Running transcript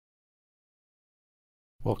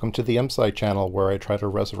Welcome to the IMSAI channel, where I try to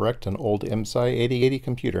resurrect an old IMSAI 8080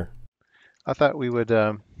 computer. I thought we would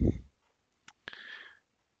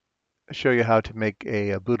show you how to make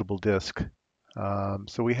a bootable disk.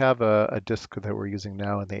 So we have a disk that we're using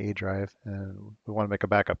now in the A drive, and we want to make a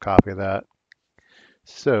backup copy of that.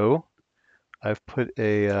 So I've put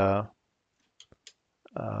a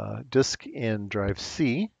disk in drive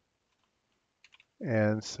C,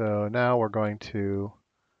 and so now we're going to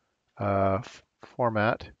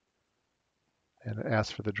format and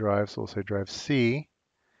ask for the drive. So we'll say drive C.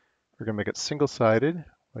 We're going to make it single-sided,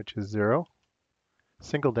 which is 0,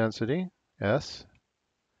 single density, S,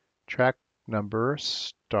 track number,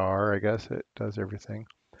 star, I guess it does everything.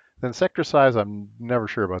 Then sector size, I'm never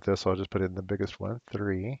sure about this, so I'll just put in the biggest one,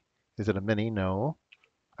 3. Is it a mini? No.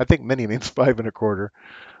 I think mini means 5 1/4.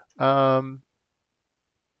 Um,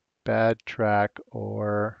 bad track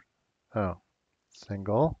or, oh,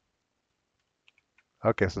 single.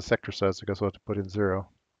 Okay, so sector size, I guess we'll have to put in 0.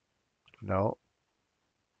 No.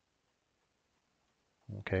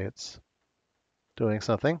 Okay, it's doing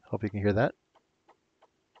something. Hope you can hear that.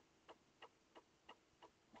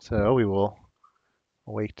 So we will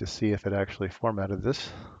wait to see if it actually formatted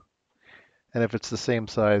this. And if it's the same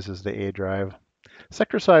size as the A drive.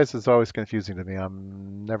 Sector size is always confusing to me.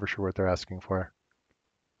 I'm never sure what they're asking for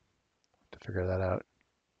to figure that out.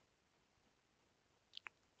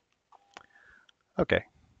 Okay,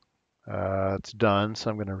 it's done, so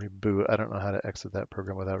I'm going to reboot. I don't know how to exit that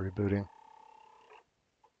program without rebooting.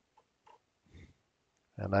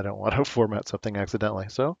 And I don't want to format something accidentally,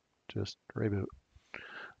 so just reboot.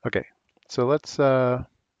 Okay, so let's look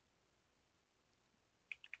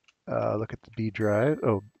at the B drive.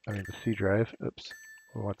 Oh, I mean the C drive. Oops.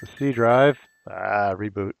 We want the C drive.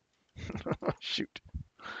 Reboot. Shoot.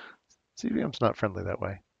 CVM's not friendly that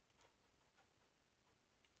way.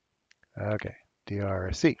 Okay,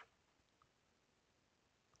 DRC.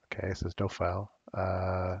 Okay, it says no file.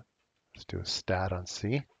 Let's do a stat on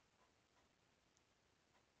C.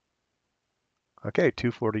 Okay,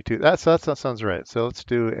 242. That sounds right. So let's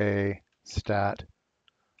do a stat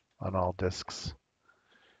on all disks.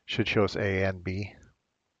 Should show us A and B.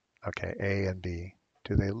 Okay, A and B.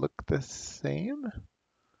 Do they look the same?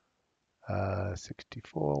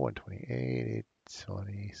 64, 128,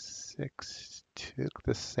 826 look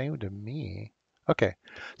the same to me. Okay,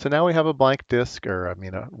 so now we have a blank disk, or I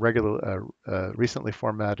mean a regular, recently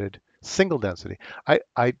formatted single density.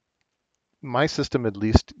 My system at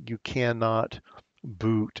least, you cannot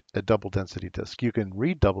boot a double density disk. You can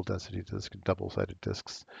read double density disk and double-sided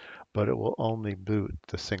disks, but it will only boot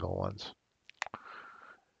the single ones.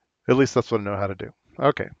 At least that's what I know how to do.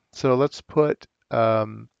 Okay, so let's put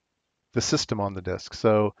the system on the disk.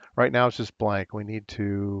 So right now it's just blank. We need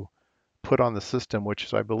to put on the system,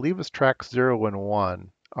 which I believe is tracks 0 and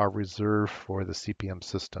 1 are reserved for the CPM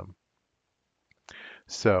system.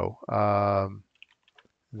 So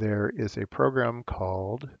there is a program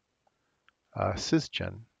called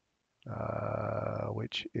sysgen,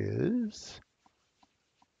 which is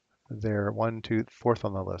their 1, 2, 4th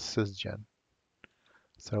on the list, sysgen.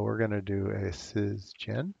 So we're going to do a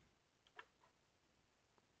sysgen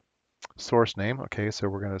source name. Okay, so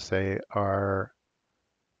we're going to say our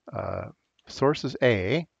source is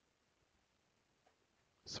A,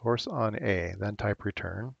 source on A, then type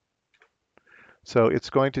return. So it's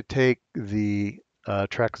going to take the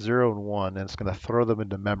track 0 and 1 and it's going to throw them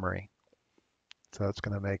into memory. So it's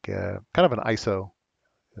going to make a kind of an ISO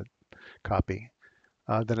copy.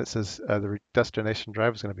 Then it says the destination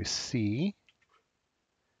drive is going to be C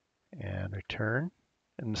and return.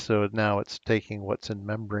 And so now it's taking what's in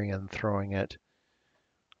memory and throwing it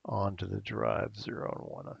onto the drive 0 and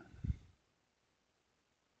 1.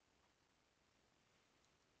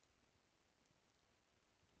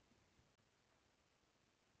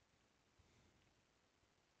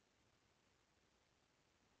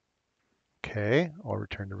 Okay, I'll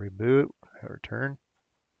return to reboot. Return.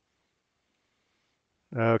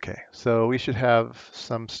 Okay, so we should have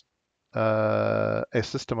some a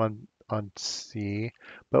system on C,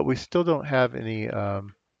 but we still don't have any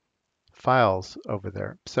files over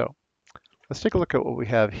there. So let's take a look at what we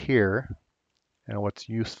have here and what's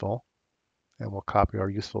useful, and we'll copy our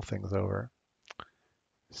useful things over.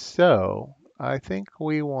 So I think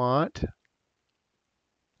we want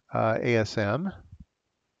ASM.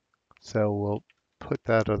 So we'll put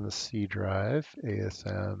that on the C drive,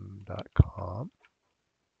 asm.com.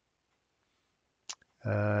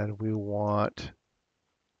 And we want,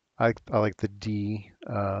 I like the D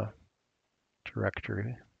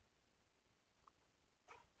directory.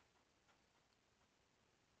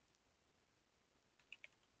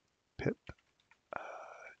 Pip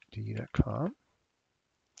d.com.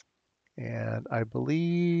 And I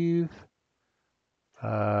believe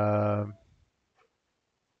um,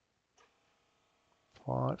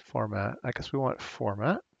 font format. I guess we want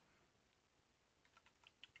format.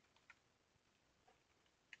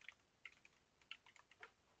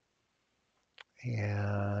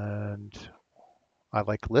 And I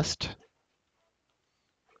like list.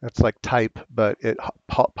 It's like type, but it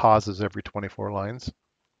pauses every 24 lines.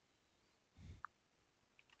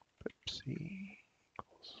 C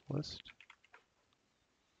equals list.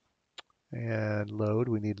 And load,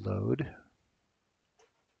 we need load.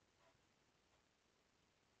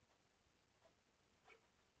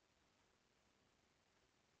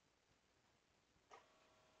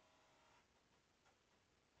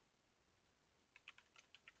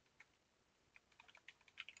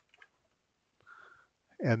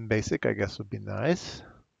 And basic, I guess, would be nice.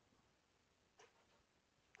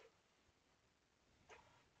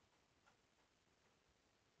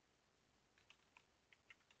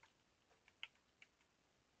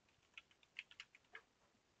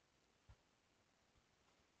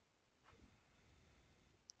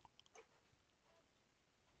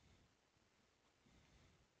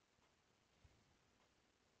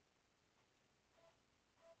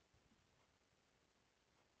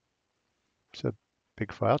 It's a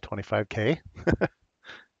big file, 25K,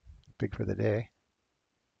 big for the day.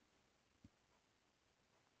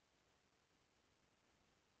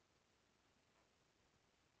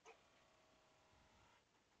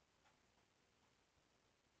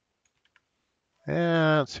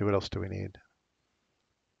 And let's see, what else do we need?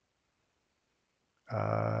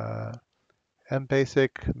 Uh,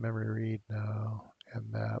 mbasic, memory read, no.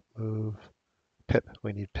 mmap, move, pip,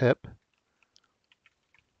 we need pip.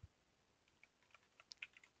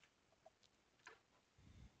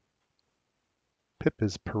 Pip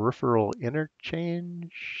is peripheral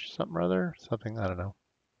interchange, something or other, something, I don't know.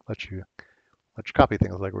 Let you copy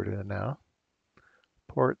things like we're doing now.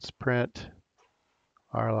 Ports, print,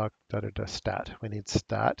 rlock, stat. We need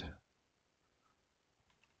stat.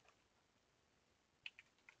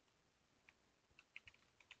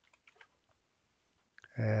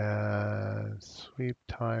 And sweep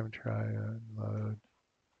time, try and load.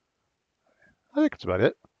 I think that's about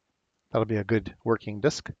it. That'll be a good working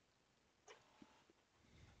disk.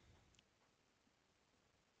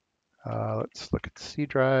 Let's look at the C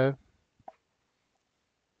drive.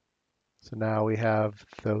 So now we have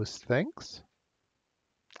those things.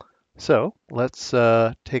 So let's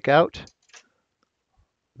take out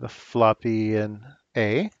the floppy in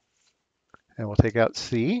A, and we'll take out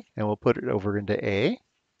C, and we'll put it over into A. And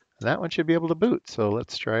that one should be able to boot. So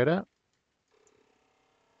let's try it out.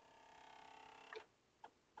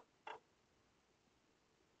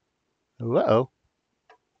 Uh-oh,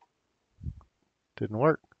 didn't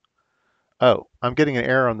work. Oh, I'm getting an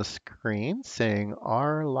error on the screen saying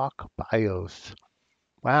rlock BIOS.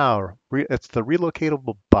 Wow, it's the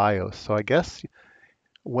relocatable BIOS. So I guess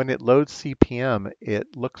when it loads CPM,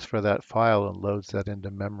 it looks for that file and loads that into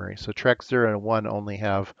memory. So track 0 and 1 only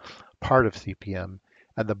have part of CPM,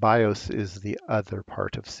 and the BIOS is the other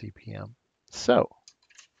part of CPM. So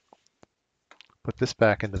put this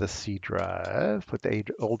back into the C drive, put the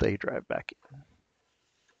old A drive back in.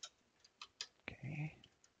 Okay.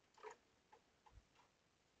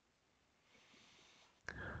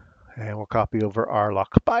 And we'll copy over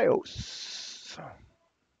rlock BIOS.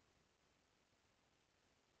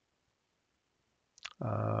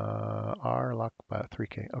 Rlock BIOS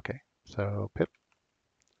 3K. Okay. So pip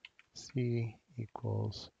C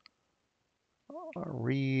equals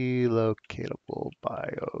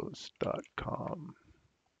relocatable.bios.com.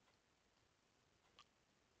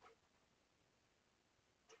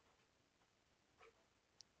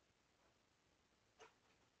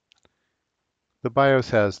 The BIOS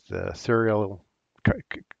has the serial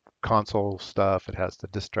console stuff. It has the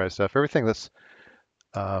disk drive stuff. Everything that's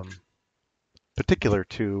um, particular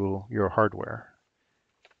to your hardware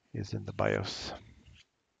is in the BIOS.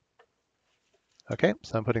 Okay,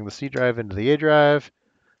 so I'm putting the C drive into the A drive,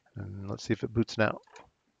 and let's see if it boots now.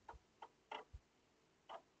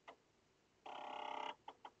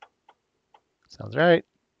 Sounds right.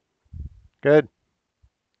 Good.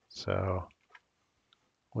 So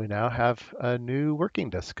we now have a new working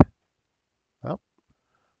disk. Well,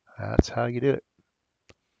 that's how you do it.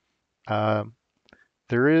 Um,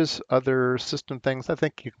 there is other system things. I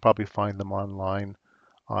think you can probably find them online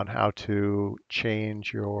on how to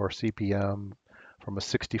change your CPM from a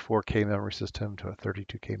 64K memory system to a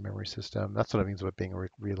 32K memory system. That's what it means by being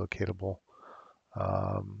relocatable.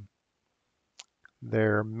 Um,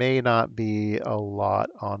 There may not be a lot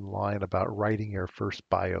online about writing your first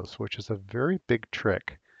BIOS, which is a very big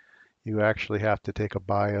trick. You actually have to take a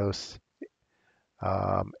BIOS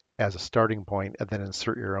as a starting point and then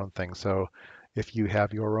insert your own thing. So if you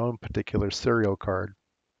have your own particular serial card,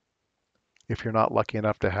 if you're not lucky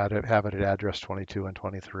enough to have it at address 22 and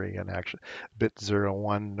 23 and actually bit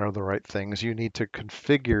 01 are the right things, you need to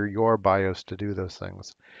configure your BIOS to do those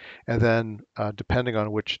things. And then depending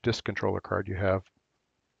on which disk controller card you have,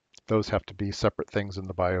 those have to be separate things in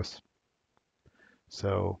the BIOS.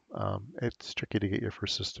 So it's tricky to get your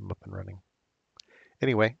first system up and running.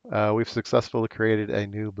 Anyway, we've successfully created a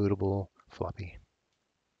new bootable floppy.